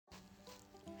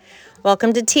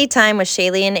Welcome to Tea Time with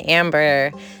Shaylee and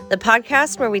Amber, the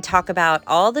podcast where we talk about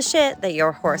all the shit that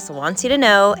your horse wants you to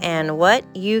know and what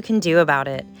you can do about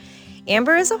it.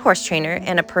 Amber is a horse trainer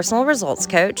and a personal results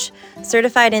coach,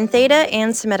 certified in Theta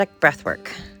and Semitic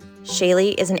breathwork.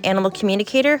 Shaylee is an animal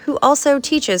communicator who also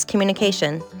teaches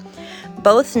communication.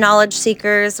 Both knowledge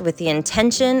seekers with the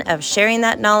intention of sharing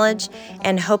that knowledge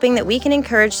and hoping that we can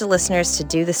encourage the listeners to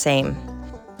do the same.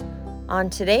 On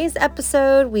today's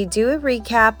episode, we do a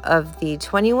recap of the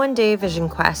 21-day vision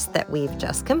quest that we've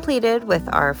just completed with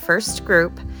our first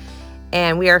group.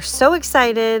 And we are so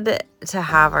excited to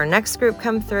have our next group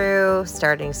come through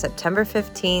starting September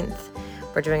 15th.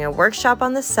 We're doing a workshop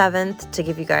on the 7th to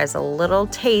give you guys a little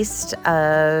taste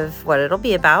of what it'll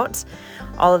be about.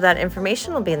 All of that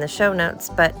information will be in the show notes,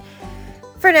 but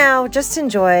for now, just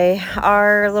enjoy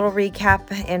our little recap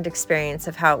and experience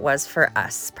of how it was for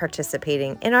us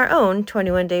participating in our own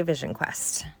 21-day vision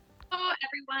quest. Hello,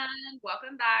 everyone.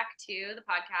 Welcome back to the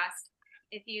podcast.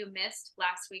 If you missed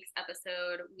last week's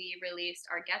episode, we released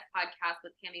our guest podcast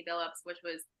with Tammy Billups, which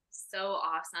was so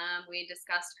awesome. We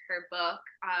discussed her book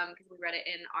because we read it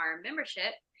in our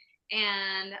membership.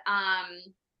 And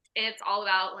it's all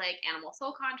about like animal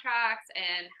soul contracts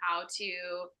and how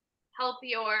to help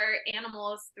your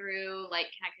animals through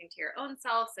like connecting to your own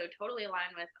self. So totally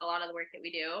aligned with a lot of the work that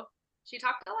we do. She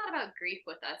talked a lot about grief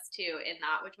with us too in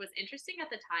that, which was interesting at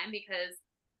the time because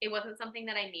it wasn't something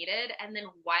that I needed. And then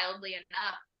wildly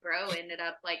enough, Bro ended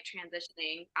up like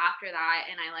transitioning after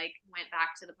that. And I like went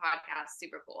back to the podcast.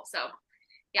 Super cool. So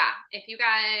yeah, if you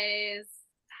guys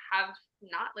have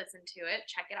not listened to it,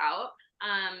 check it out.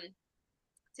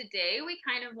 Today we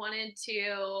kind of wanted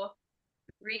to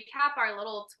recap our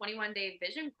little 21-day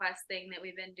vision quest thing that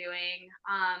we've been doing.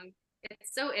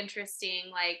 It's so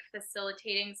interesting, like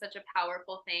facilitating such a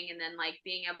powerful thing and then like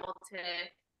being able to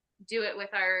do it with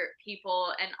our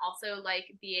people and also like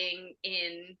being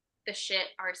in the shit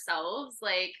ourselves.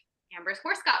 Like Amber's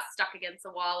horse got stuck against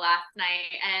the wall last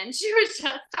night and she was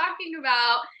just talking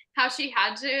about how she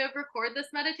had to record this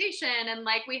meditation and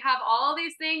like we have all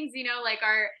these things, you know, like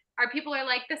our people are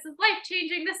like, this is life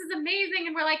changing, this is amazing,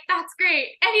 and we're like, that's great.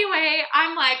 Anyway,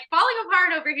 I'm like falling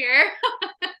apart over here.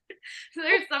 So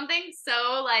there's something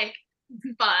so like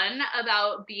fun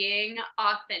about being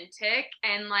authentic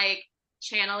and like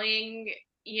channeling,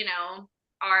 you know,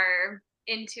 our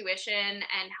intuition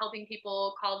and helping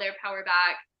people call their power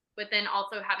back, but then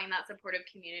also having that supportive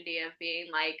community of being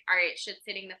like, all right, shit's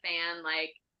hitting the fan, like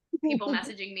people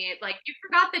messaging me like, you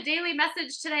forgot the daily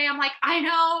message today. I'm like, I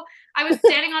know. I was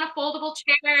standing on a foldable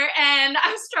chair and I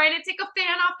was trying to take a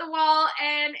fan off the wall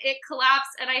and it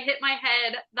collapsed and I hit my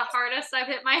head the hardest I've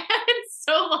hit my head in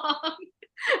so long.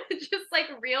 Just like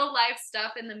real life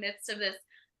stuff in the midst of this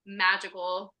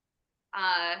magical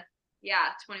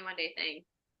 21-day thing.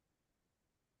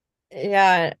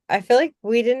 Yeah, I feel like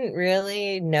we didn't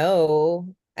really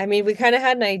know. I mean, we kind of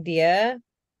had an idea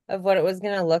of what it was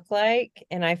going to look like.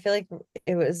 And I feel like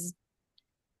it was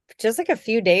just like a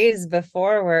few days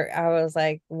before where I was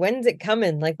like, when's it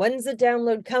coming? Like, when's the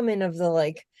download coming of the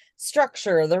like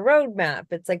structure, the roadmap?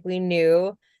 It's like we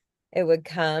knew it would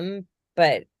come,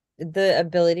 but the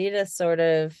ability to sort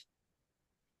of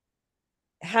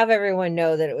have everyone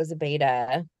know that it was a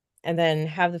beta and then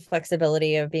have the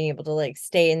flexibility of being able to like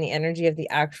stay in the energy of the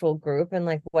actual group and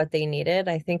like what they needed,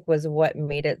 I think was what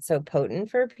made it so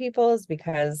potent for people, is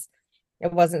because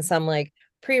it wasn't some like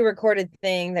pre-recorded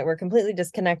thing that we're completely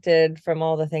disconnected from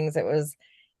all the things. It was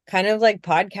kind of like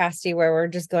podcasty where we're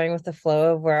just going with the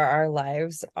flow of where our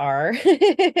lives are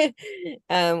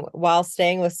while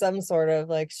staying with some sort of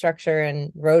like structure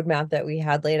and roadmap that we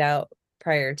had laid out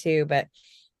prior to. But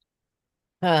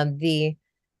the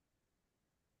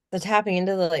tapping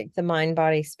into the like the mind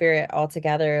body spirit all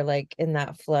together like in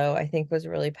that flow, I think was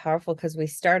really powerful because we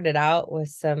started out with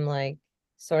some like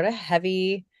sort of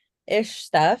heavy ish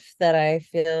stuff that I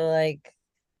feel like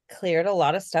cleared a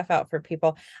lot of stuff out for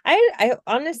people. I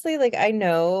honestly like, I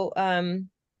know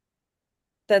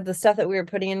that the stuff that we were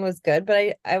putting in was good,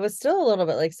 but I was still a little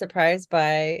bit like surprised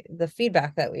by the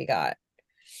feedback that we got.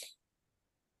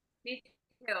 Me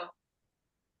too.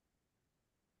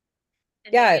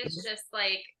 And Yeah, maybe it's just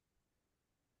like,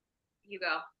 you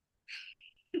go.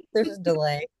 there's a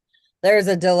delay. There's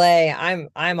a delay.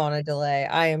 I'm on a delay.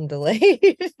 I am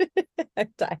delayed. I'm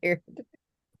tired.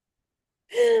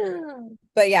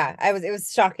 But yeah, it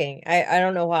was shocking. I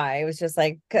don't know why. It was just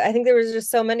like, I think there was just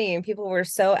so many and people were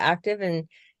so active and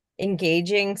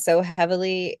engaging so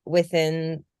heavily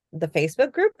within the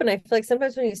Facebook group. And I feel like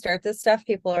sometimes when you start this stuff,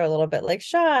 people are a little bit like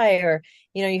shy, or,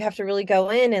 you know, you have to really go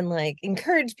in and like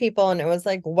encourage people. And it was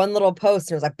like one little post,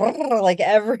 and it was like, brrr, like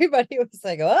everybody was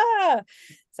like, ah.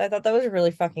 So I thought that was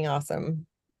really fucking awesome.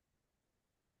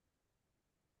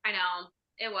 I know.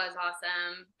 It was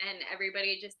awesome. And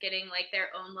everybody just getting like their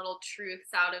own little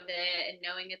truths out of it and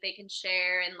knowing that they can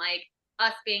share, and like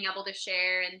us being able to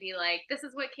share and be like, this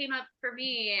is what came up for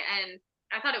me. And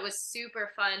I thought it was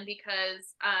super fun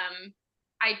because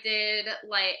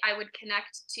I would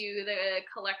connect to the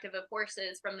collective of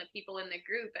horses from the people in the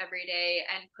group every day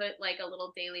and put like a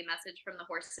little daily message from the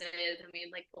horses, and we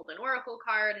like pulled an oracle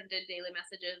card and did daily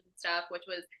messages and stuff, which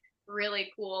was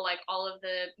really cool. Like all of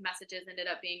the messages ended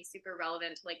up being super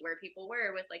relevant to like where people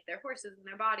were with like their horses and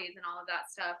their bodies and all of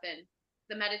that stuff. And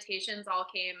the meditations all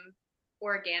came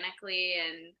organically.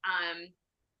 And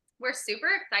we're super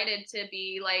excited to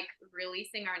be like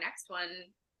releasing our next one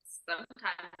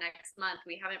sometime next month.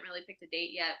 We haven't really picked a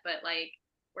date yet, but like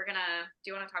do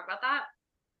you want to talk about that?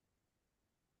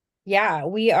 Yeah,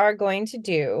 we are going to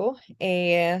do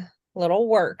a little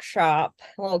workshop,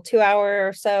 a little 2 hour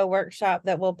or so workshop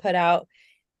that we'll put out.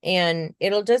 And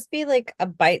it'll just be like a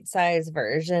bite-sized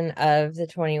version of the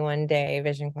 21-day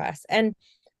Vision Quest. And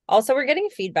also, we're getting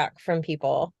feedback from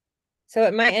people. So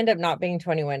it might end up not being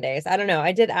 21 days. I don't know.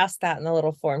 I did ask that in the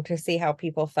little form to see how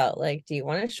people felt. Like, do you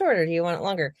want it shorter? Do you want it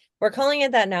longer? We're calling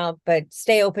it that now, but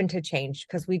stay open to change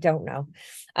because we don't know.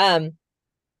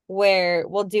 Where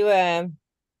we'll do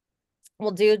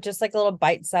just like a little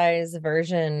bite-sized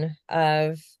version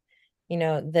of, you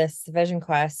know, this Vision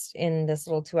Quest in this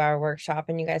little 2 hour workshop,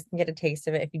 and you guys can get a taste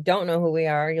of it. If you don't know who we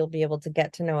are, you'll be able to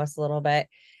get to know us a little bit.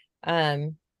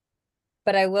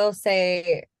 But I will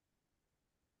say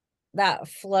that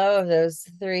flow of those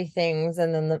three things,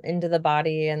 and then into the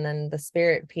body, and then the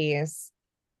spirit piece,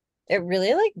 it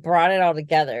really like brought it all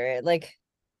together. It like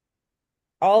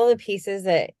all the pieces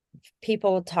that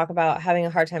people talk about having a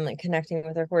hard time like connecting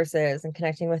with their horses and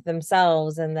connecting with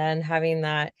themselves, and then having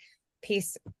that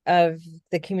piece of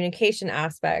the communication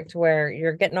aspect where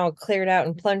you're getting all cleared out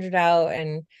and plunged out,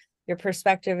 and your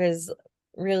perspective is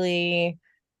really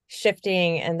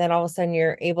shifting, and then all of a sudden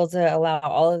you're able to allow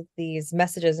all of these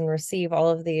messages and receive all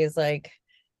of these like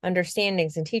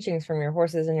understandings and teachings from your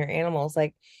horses and your animals.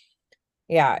 Like,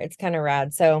 yeah, it's kind of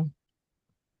rad. So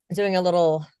doing a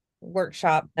little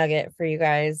workshop nugget for you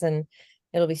guys, and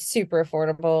it'll be super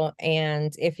affordable.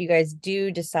 And if you guys do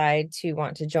decide to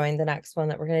want to join the next one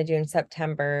that we're going to do in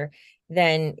September,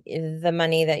 then the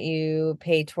money that you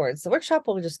pay towards the workshop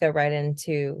will just go right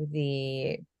into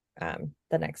the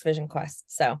next Vision Quest.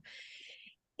 So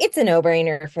it's a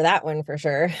no-brainer for that one for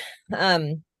sure.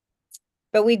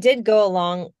 But we did go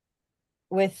along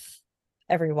with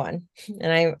everyone,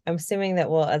 and I'm assuming that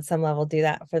we'll at some level do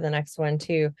that for the next one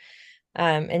too.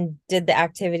 And did the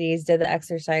activities, did the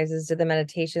exercises, did the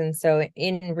meditation. So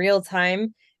in real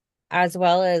time, as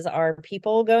well as our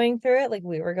people going through it, like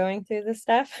we were going through this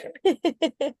stuff. And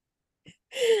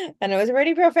it was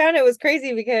pretty profound. It was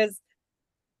crazy because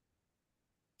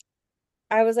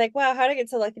I was like, wow, how did I get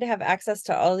so lucky to have access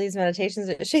to all these meditations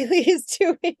that Shaylee is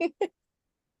doing?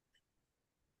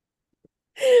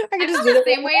 I I could just felt do the them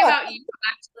same way all. about you,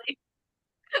 actually.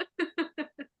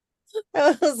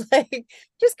 I was like,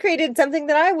 just created something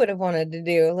that I would have wanted to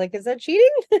do. Like, is that cheating?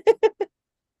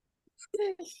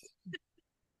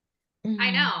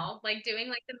 I know, like doing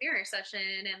like the mirror session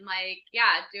and like,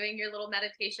 yeah, doing your little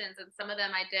meditations. And some of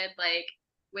them I did like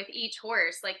with each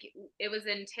horse. Like it was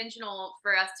intentional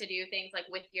for us to do things like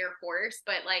with your horse,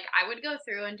 but like I would go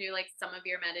through and do like some of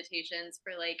your meditations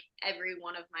for like every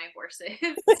one of my horses.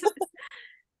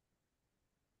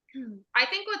 I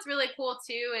think what's really cool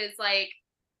too is like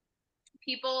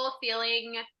people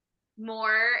feeling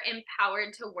more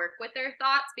empowered to work with their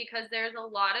thoughts, because there's a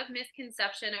lot of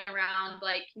misconception around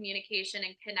like communication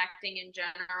and connecting in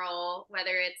general,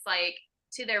 whether it's like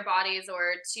to their bodies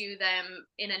or to them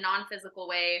in a non-physical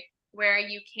way, where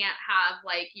you can't have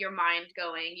like your mind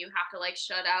going. You have to like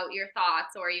shut out your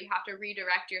thoughts, or you have to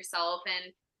redirect yourself.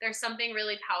 And there's something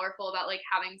really powerful about like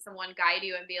having someone guide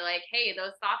you and be like, hey,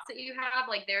 those thoughts that you have,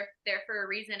 like they're for a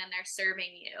reason and they're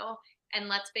serving you, and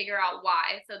let's figure out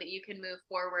why so that you can move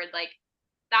forward. Like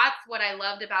that's what I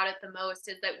loved about it the most,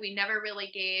 is that we never really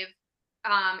gave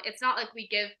it's not like we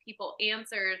give people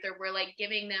answers, or we're like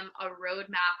giving them a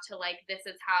roadmap to like, this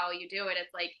is how you do it.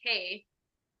 It's like, hey,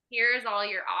 here's all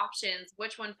your options.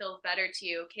 Which one feels better to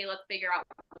you? Okay, let's figure out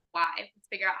why. Let's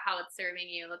figure out how it's serving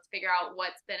you. Let's figure out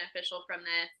what's beneficial from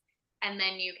this. And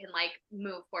then you can like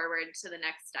move forward to the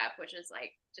next step, which is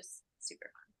like just super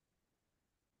fun.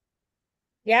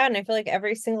 Yeah, and I feel like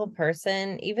every single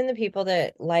person, even the people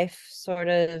that life sort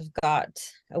of got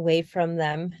away from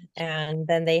them, and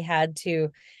then they had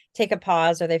to take a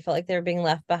pause or they felt like they were being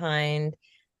left behind.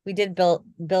 We did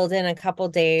build in a couple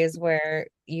days where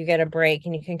you get a break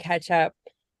and you can catch up.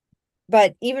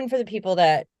 But even for the people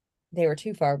that they were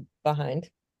too far behind,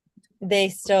 they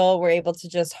still were able to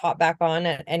just hop back on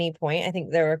at any point. I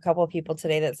think there were a couple of people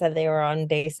today that said they were on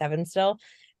day 7 still.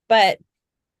 But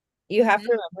you have to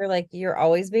Mhm. remember, like, you're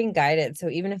always being guided. So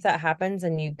even if that happens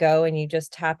and you go and you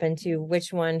just tap into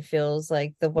which one feels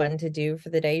like the one to do for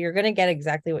the day, you're going to get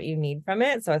exactly what you need from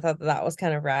it. So I thought that was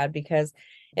kind of rad because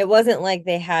it wasn't like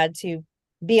they had to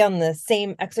be on the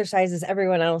same exercise as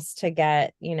everyone else to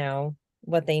get,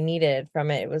 what they needed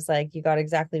from it. It was like you got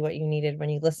exactly what you needed when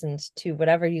you listened to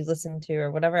whatever you listened to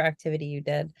or whatever activity you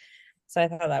did. So I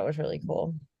thought that was really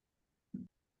cool.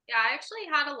 Yeah, I actually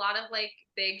had a lot of like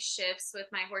big shifts with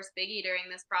my horse Biggie during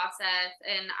this process.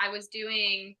 And I was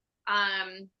doing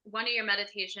one of your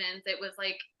meditations. It was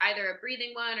like either a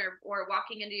breathing one or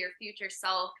walking into your future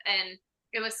self. And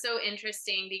it was so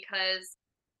interesting because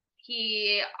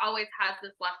he always has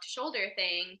this left shoulder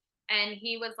thing. And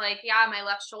he was like, yeah, my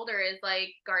left shoulder is like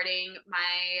guarding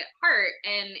my heart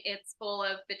and it's full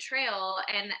of betrayal.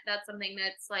 And that's something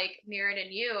that's like mirrored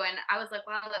in you. And I was like,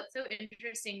 wow, that's so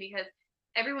interesting because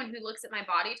everyone who looks at my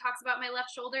body talks about my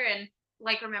left shoulder. And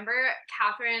like, remember,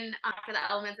 Catherine after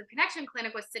the Elements of Connection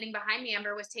clinic was sitting behind me.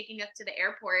 Amber was taking us to the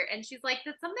airport, and she's like,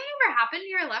 "Did something ever happen to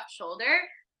your left shoulder?"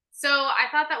 So I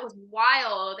thought that was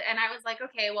wild, and I was like,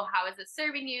 "Okay, well, how is this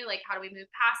serving you? Like, how do we move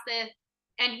past this?"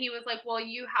 And he was like, "Well,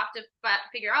 you have to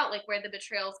figure out like where the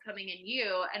betrayal is coming in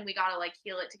you, and we gotta like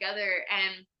heal it together."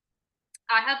 And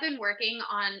I have been working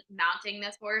on mounting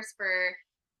this horse for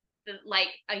like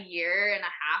a year and a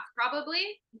half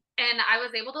probably, and I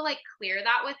was able to like clear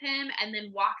that with him and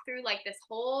then walk through like this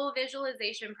whole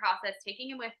visualization process, taking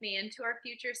him with me into our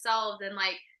future selves. And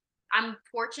like, I'm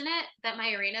fortunate that my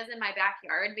arena's in my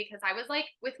backyard because I was like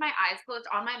with my eyes closed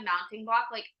on my mounting block,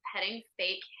 like petting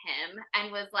fake him,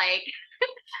 and was like,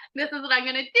 this is what I'm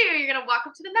gonna do, you're gonna walk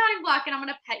up to the mounting block and I'm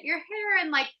gonna pet your hair.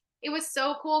 And like, it was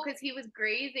so cool because he was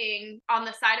grazing on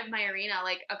the side of my arena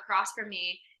like across from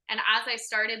me. And as I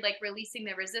started like releasing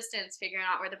the resistance, figuring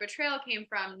out where the betrayal came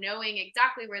from, knowing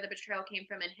exactly where the betrayal came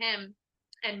from in him,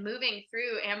 and moving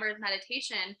through Amber's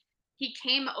meditation, he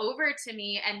came over to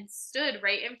me and stood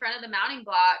right in front of the mounting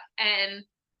block. And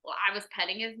well, I was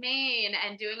petting his mane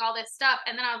and doing all this stuff.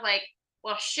 And then I was like,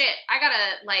 well, shit, I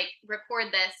gotta like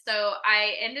record this. So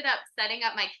I ended up setting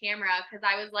up my camera because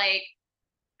I was like,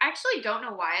 I actually don't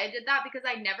know why I did that because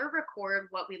I never record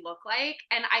what we look like.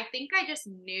 And I think I just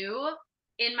knew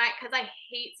in my, because I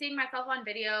hate seeing myself on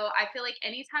video. I feel like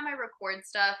anytime I record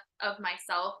stuff of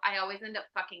myself, I always end up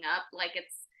fucking up. Like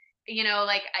it's,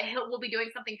 like we'll be doing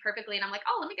something perfectly and I'm like,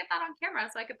 oh, let me get that on camera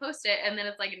so I could post it. And then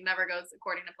it's like, it never goes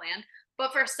according to plan.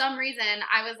 But for some reason,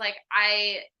 I was like,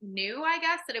 I knew, I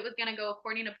guess, that it was going to go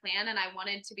according to plan. And I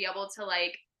wanted to be able to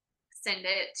like send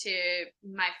it to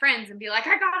my friends and be like,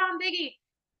 I got on Biggie.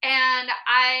 And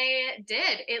I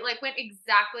did. It like went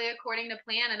exactly according to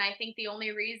plan. And I think the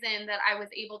only reason that I was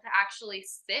able to actually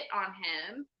sit on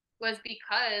him was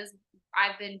because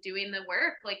I've been doing the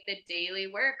work, like the daily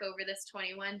work over this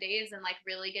 21 days and like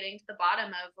really getting to the bottom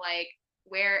of like,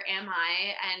 where am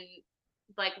I? And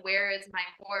like, where is my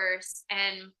horse?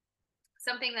 And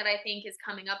something that I think is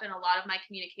coming up in a lot of my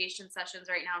communication sessions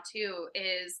right now too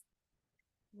is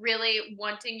really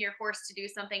wanting your horse to do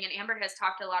something. And Amber has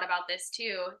talked a lot about this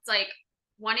too. It's like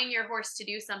wanting your horse to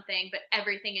do something, but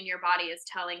everything in your body is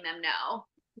telling them no.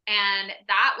 And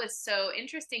that was so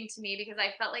interesting to me because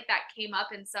I felt like that came up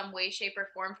in some way, shape, or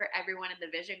form for everyone in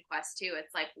the Vision Quest too.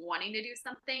 It's like wanting to do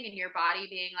something and your body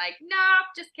being like, nope,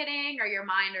 just kidding, or your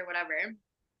mind or whatever.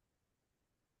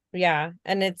 Yeah.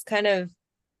 And it's kind of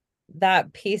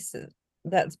that piece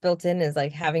that's built in is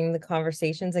like having the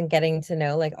conversations and getting to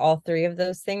know like all three of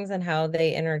those things and how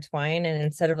they intertwine. And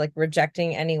instead of like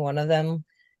rejecting any one of them,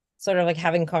 sort of like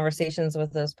having conversations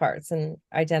with those parts and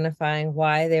identifying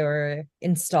why they were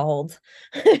installed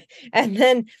and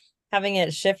then having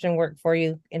it shift and work for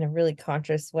you in a really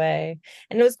conscious way.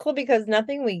 And it was cool because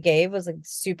nothing we gave was like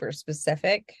super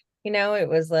specific. It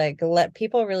was like let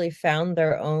people really found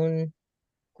their own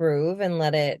groove and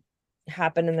let it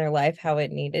happen in their life how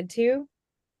it needed to.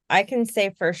 I can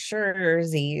say for sure,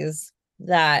 Z's,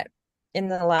 that in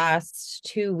the last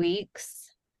 2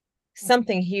 weeks,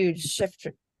 something huge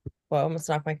shifted. Well, I almost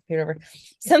knocked my computer over.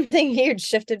 Something huge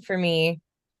shifted for me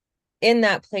in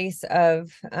that place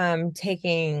of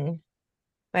taking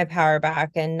my power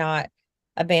back and not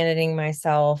abandoning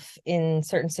myself in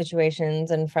certain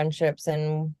situations and friendships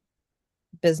and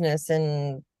business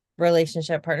and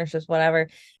relationship, partnerships, whatever,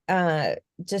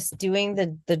 just doing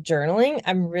the journaling.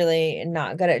 I'm really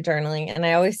not good at journaling. And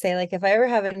I always say, like, if I ever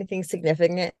have anything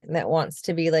significant that wants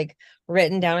to be like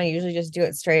written down, I usually just do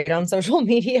it straight on social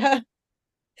media.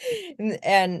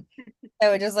 And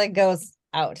so it just like goes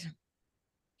out.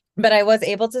 But I was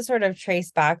able to sort of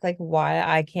trace back like why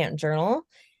I can't journal.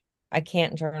 I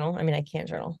can't journal. I mean, I can't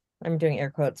journal. I'm doing air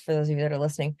quotes for those of you that are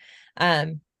listening.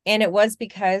 And it was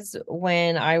because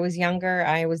when I was younger,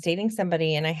 I was dating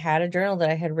somebody and I had a journal that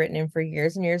I had written in for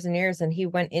years and years and years. And he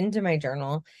went into my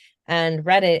journal and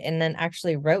read it and then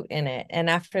actually wrote in it.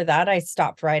 And after that, I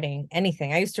stopped writing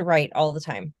anything. I used to write all the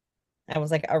time. I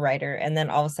was like a writer. And then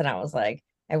all of a sudden I was like,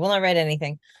 I will not write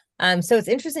anything. So it's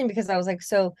interesting because I was like,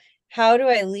 so how do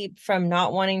I leap from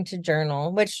not wanting to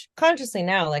journal, which consciously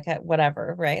now, like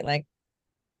whatever, right? Like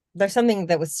there's something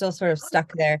that was still sort of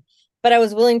stuck there, but I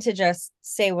was willing to just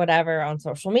say whatever on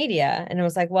social media. And it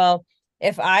was like, well,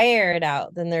 if I air it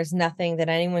out, then there's nothing that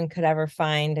anyone could ever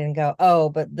find and go, oh,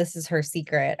 but this is her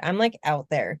secret. I'm like out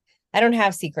there. I don't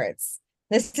have secrets.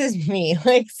 This is me.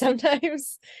 Like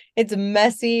sometimes it's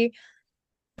messy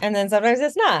and then sometimes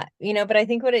it's not, but I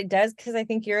think what it does, because I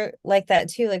think you're like that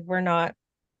too. Like we're not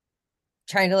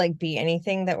trying to like be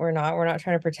anything that we're not. We're not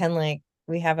trying to pretend like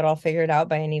we have it all figured out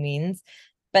by any means.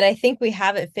 But I think we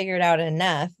have it figured out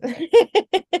enough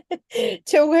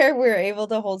to where we're able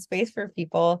to hold space for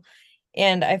people.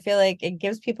 And I feel like it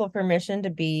gives people permission to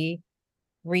be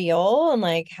real and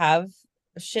like have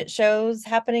shit shows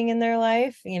happening in their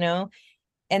life,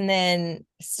 and then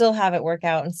still have it work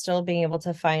out and still being able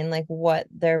to find like what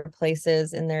their place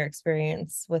is in their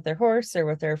experience with their horse or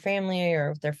with their family or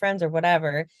with their friends or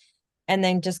whatever, and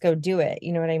then just go do it,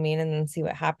 you know what I mean? And then see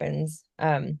what happens.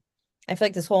 I feel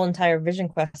like this whole entire vision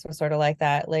quest was sort of like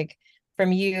that, like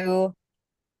from you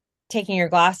taking your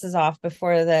glasses off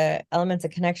before the Elements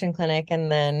of Connection clinic, and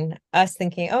then us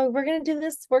thinking, oh, we're going to do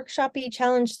this workshop-y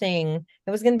challenge thing.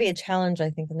 It was going to be a challenge, I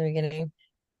think, in the beginning. And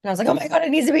I was like, oh my God, it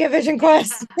needs to be a vision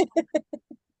quest. I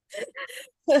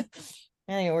think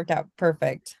it worked out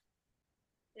perfect.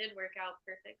 It did work out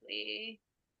perfectly.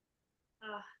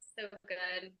 Oh, so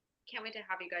good. Can't wait to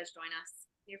have you guys join us.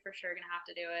 You're for sure going to have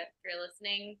to do it. If you're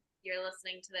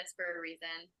listening to this for a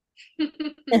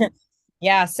reason.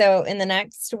 Yeah, so in the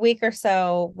next week or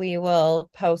so, we will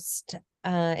post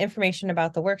information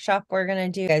about the workshop we're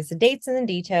going to do. Guys, the dates and the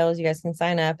details, you guys can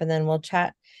sign up and then we'll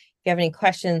chat. If you have any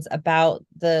questions about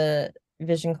the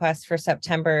Vision Quest for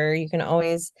September, you can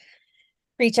always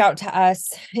reach out to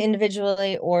us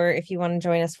individually, or if you want to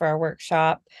join us for our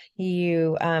workshop,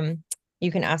 you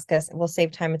can ask us. We'll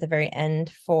save time at the very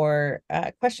end for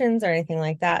questions or anything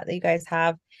like that you guys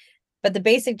have. But the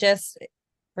basic gist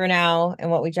for now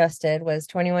and what we just did was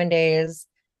 21 days.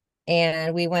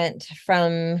 And we went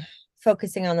from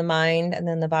focusing on the mind and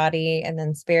then the body and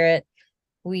then spirit.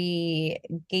 We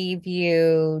gave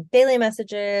you daily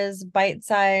messages,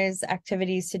 bite-sized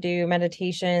activities to do,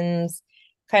 meditations,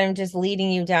 kind of just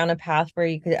leading you down a path where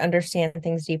you could understand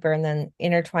things deeper and then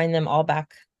intertwine them all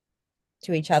back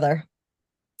to each other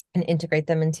and integrate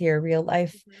them into your real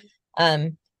life.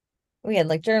 We had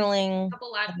like journaling. A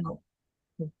couple live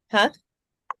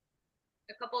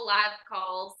A couple live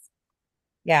calls.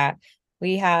 Yeah.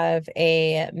 We have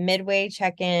a midway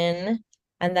check-in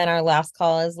and then our last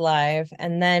call is live.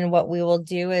 And then what we will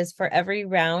do is for every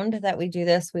round that we do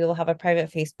this, we will have a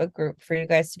private Facebook group for you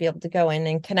guys to be able to go in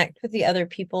and connect with the other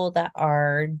people that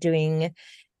are doing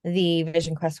the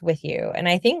Vision Quest with you. And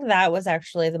I think that was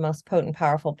actually the most potent,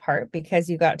 powerful part, because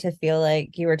you got to feel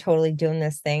like you were totally doing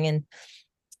this thing and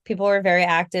people were very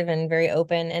active and very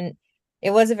open. And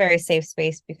it was a very safe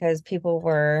space because people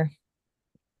were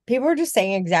just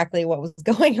saying exactly what was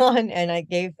going on. And I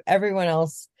gave everyone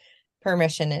else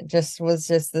permission. It just was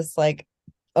just this like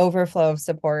overflow of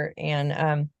support. And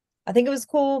I think it was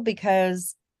cool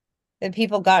because the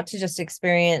people got to just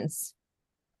experience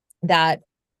that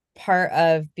part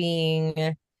of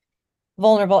being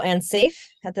vulnerable and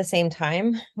safe at the same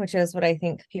time, which is what I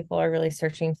think people are really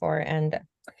searching for. And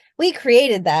we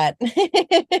created that,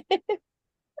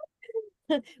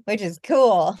 which is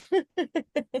cool.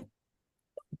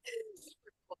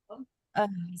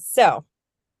 So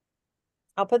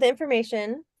I'll put the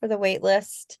information for the wait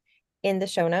list in the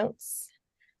show notes,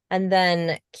 and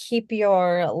then keep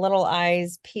your little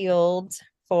eyes peeled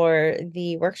for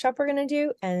the workshop we're going to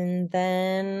do. And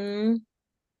then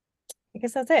I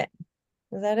guess that's it.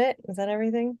 Is that it? Is that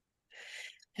everything?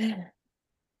 Yep.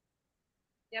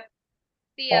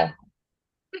 See ya.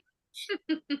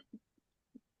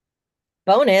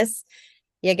 Bonus,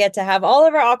 you get to have all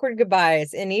of our awkward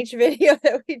goodbyes in each video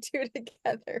that we do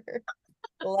together.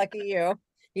 Lucky you.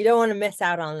 You don't want to miss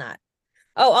out on that.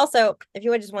 Oh, also, if you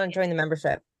would just want to join the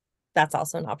membership, that's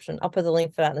also an option. I'll put the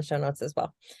link for that in the show notes as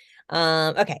well.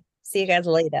 Okay. See you guys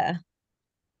later.